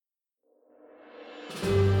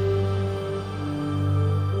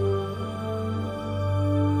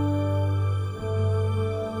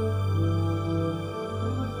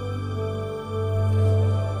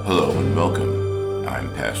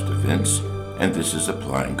Pastor Vince, and this is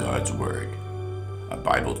Applying God's Word, a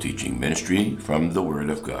Bible teaching ministry from the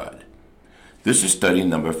Word of God. This is study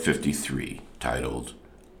number 53, titled,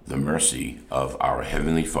 The Mercy of Our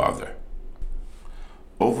Heavenly Father.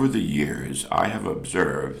 Over the years, I have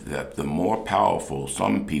observed that the more powerful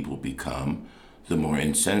some people become, the more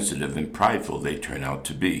insensitive and prideful they turn out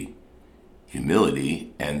to be.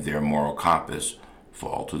 Humility and their moral compass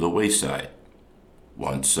fall to the wayside.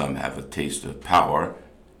 Once some have a taste of power,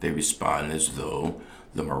 they respond as though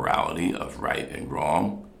the morality of right and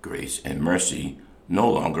wrong, grace and mercy no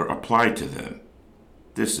longer apply to them.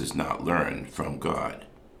 This is not learned from God.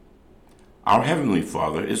 Our Heavenly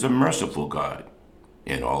Father is a merciful God.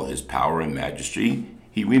 In all his power and majesty,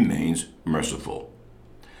 he remains merciful.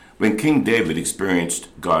 When King David experienced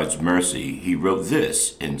God's mercy, he wrote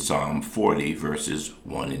this in Psalm 40, verses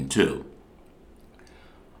 1 and 2.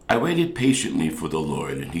 I waited patiently for the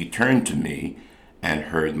Lord, and he turned to me and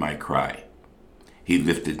heard my cry. He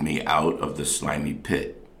lifted me out of the slimy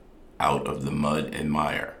pit, out of the mud and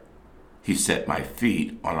mire. He set my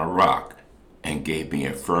feet on a rock and gave me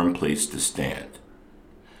a firm place to stand.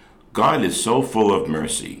 God is so full of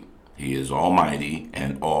mercy. He is almighty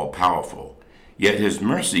and all-powerful, yet his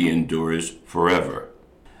mercy endures forever.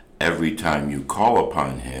 Every time you call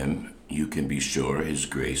upon him, you can be sure his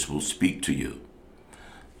grace will speak to you.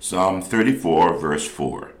 Psalm 34, verse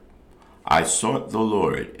 4. I sought the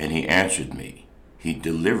Lord, and he answered me. He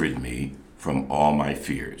delivered me from all my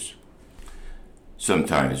fears.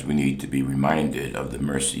 Sometimes we need to be reminded of the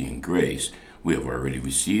mercy and grace we have already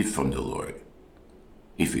received from the Lord.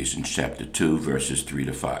 Ephesians chapter 2, verses 3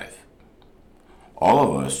 to 5. All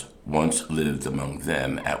of us once lived among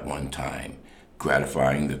them at one time,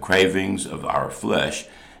 gratifying the cravings of our flesh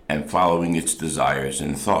and following its desires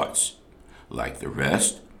and thoughts. Like the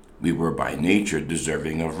rest, we were by nature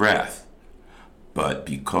deserving of wrath. But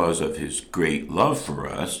because of his great love for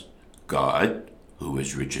us, God, who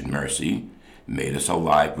is rich in mercy, made us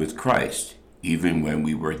alive with Christ, even when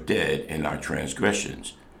we were dead in our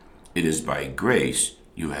transgressions. It is by grace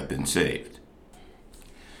you have been saved.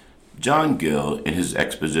 John Gill, in his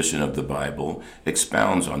exposition of the Bible,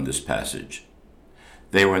 expounds on this passage.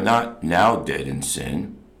 They were not now dead in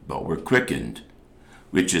sin, but were quickened,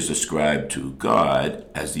 which is ascribed to God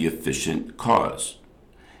as the efficient cause,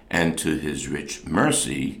 and to his rich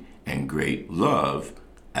mercy and great love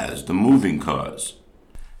as the moving cause,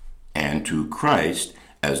 and to Christ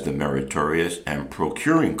as the meritorious and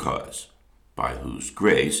procuring cause, by whose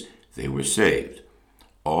grace they were saved.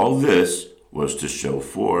 All this was to show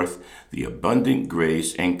forth the abundant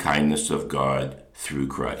grace and kindness of God through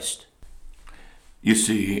Christ. You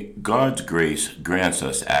see, God's grace grants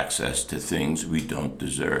us access to things we don't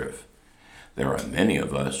deserve. There are many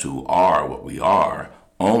of us who are what we are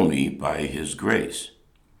only by his grace.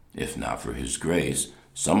 If not for his grace,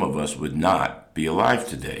 some of us would not be alive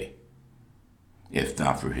today. If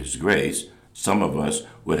not for his grace, some of us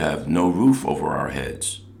would have no roof over our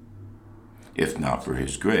heads. If not for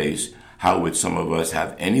his grace, how would some of us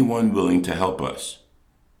have anyone willing to help us?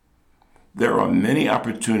 There are many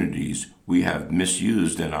opportunities we have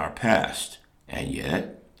misused in our past, and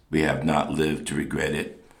yet we have not lived to regret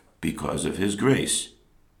it because of his grace.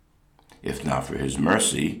 If not for his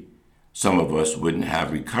mercy, some of us wouldn't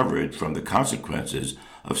have recovered from the consequences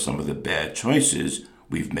of some of the bad choices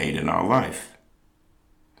we've made in our life.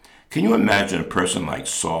 Can you imagine a person like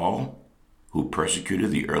Saul, who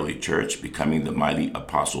persecuted the early church, becoming the mighty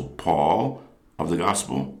apostle Paul of the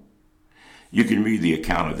gospel? You can read the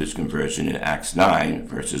account of his conversion in Acts 9,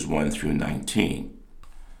 verses 1 through 19.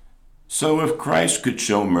 So if Christ could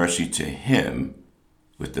show mercy to him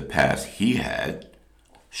with the past he had,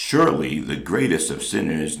 surely the greatest of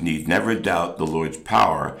sinners need never doubt the Lord's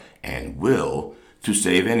power and will to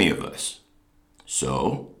save any of us.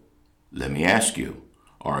 So, let me ask you,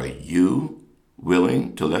 are you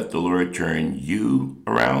willing to let the Lord turn you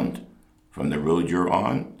around from the road you're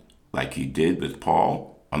on, like he did with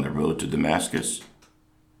Paul on the road to Damascus?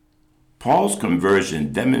 Paul's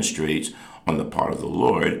conversion demonstrates on the part of the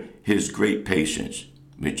Lord his great patience,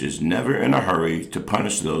 which is never in a hurry to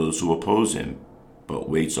punish those who oppose him, but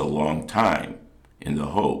waits a long time in the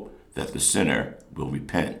hope that the sinner will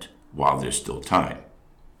repent while there's still time.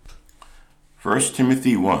 1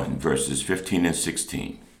 Timothy 1, verses 15 and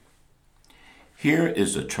 16. Here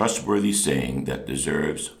is a trustworthy saying that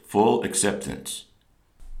deserves full acceptance.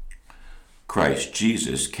 Christ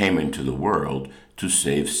Jesus came into the world to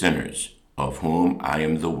save sinners, of whom I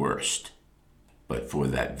am the worst. But for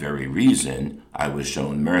that very reason I was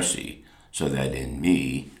shown mercy, so that in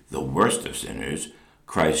me, the worst of sinners,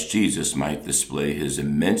 Christ Jesus might display his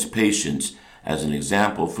immense patience as an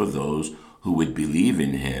example for those who would believe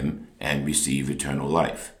in him and receive eternal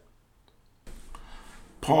life.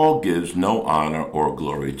 Paul gives no honor or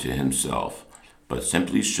glory to himself, but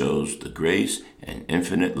simply shows the grace and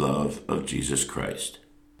infinite love of Jesus Christ.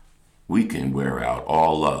 We can wear out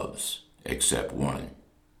all loves except one.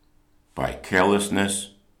 By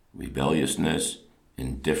carelessness, rebelliousness,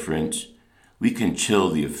 indifference, we can chill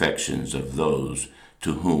the affections of those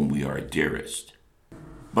to whom we are dearest.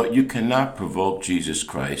 But you cannot provoke Jesus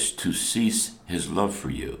Christ to cease his love for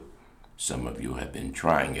you. Some of you have been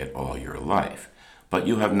trying it all your life, but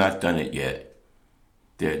you have not done it yet.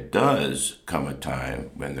 There does come a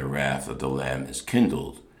time when the wrath of the Lamb is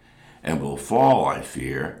kindled, and will fall, I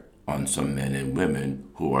fear, on some men and women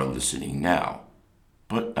who are listening now.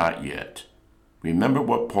 But not yet. Remember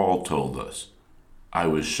what Paul told us. I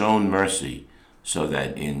was shown mercy so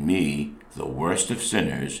that in me, the worst of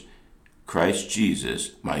sinners, Christ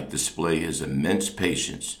Jesus might display his immense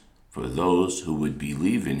patience for those who would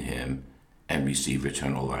believe in him and receive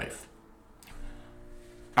eternal life.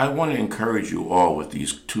 I want to encourage you all with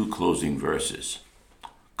these two closing verses.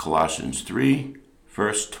 Colossians 3,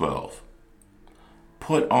 verse 12.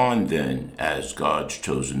 Put on then, as God's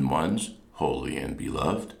chosen ones, holy and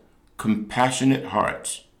beloved, compassionate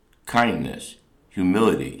hearts, kindness,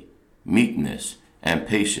 humility, meekness, and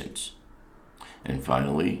patience. And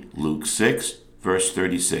finally, Luke 6, verse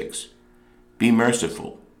 36. Be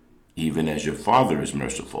merciful, even as your Father is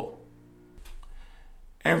merciful.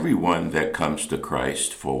 Everyone that comes to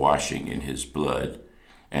Christ for washing in his blood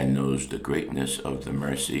and knows the greatness of the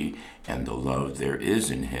mercy and the love there is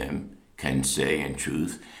in him can say in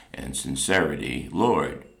truth and sincerity,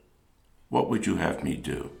 Lord, what would you have me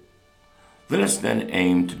do? Let us then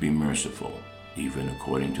aim to be merciful, even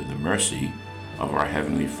according to the mercy of our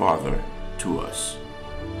Heavenly Father to us.